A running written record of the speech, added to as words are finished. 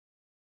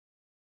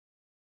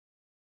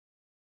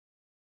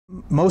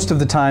Most of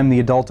the time,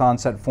 the adult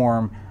onset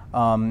form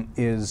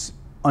is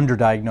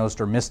underdiagnosed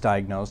or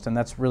misdiagnosed, and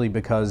that's really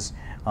because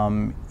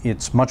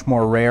it's much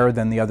more rare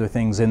than the other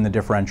things in the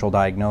differential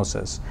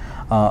diagnosis.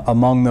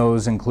 Among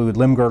those include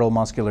limb-girdle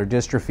muscular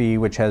dystrophy,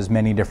 which has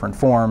many different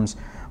forms,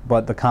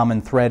 but the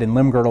common thread in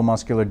limb-girdle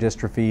muscular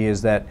dystrophy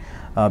is that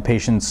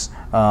patients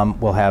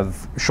will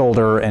have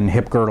shoulder and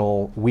hip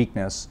girdle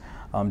weakness,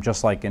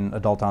 just like in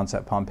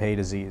adult-onset Pompe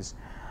disease.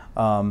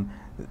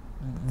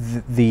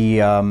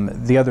 The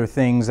other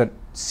things that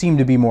seem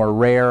to be more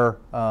rare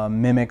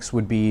mimics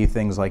would be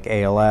things like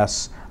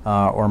ALS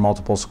or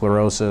multiple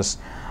sclerosis.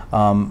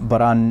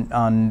 But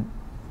on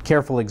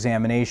careful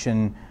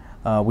examination,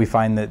 we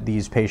find that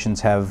these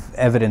patients have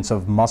evidence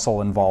of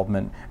muscle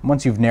involvement.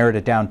 Once you've narrowed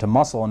it down to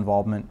muscle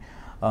involvement,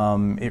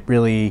 it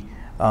really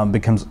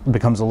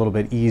becomes a little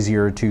bit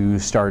easier to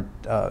start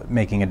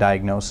making a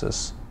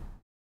diagnosis.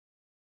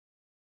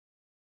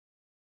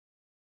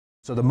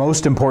 So the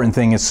most important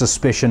thing is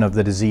suspicion of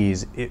the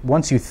disease.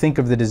 Once you think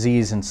of the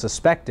disease and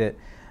suspect it,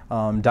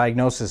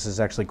 diagnosis is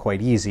actually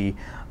quite easy.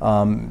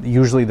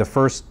 Usually the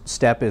first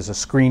step is a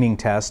screening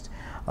test,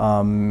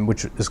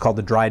 which is called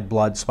the dried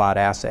blood spot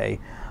assay.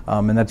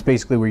 And that's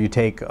basically where you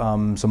take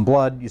some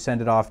blood, you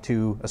send it off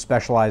to a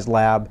specialized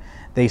lab.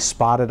 They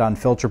spot it on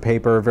filter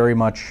paper, very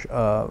much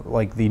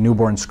like the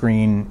newborn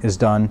screen is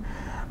done.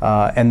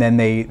 And then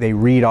they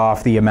read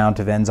off the amount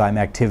of enzyme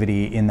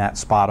activity in that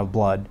spot of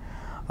blood.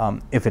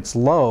 If it's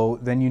low,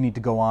 then you need to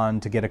go on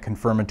to get a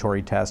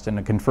confirmatory test, and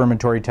a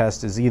confirmatory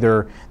test is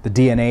either the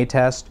DNA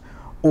test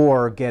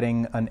or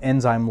getting an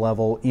enzyme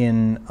level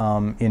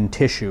in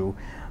tissue.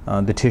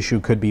 The tissue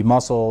could be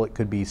muscle, it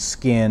could be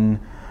skin,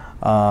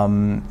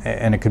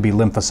 and it could be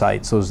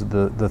lymphocytes. Those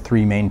are the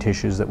three main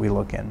tissues that we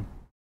look in.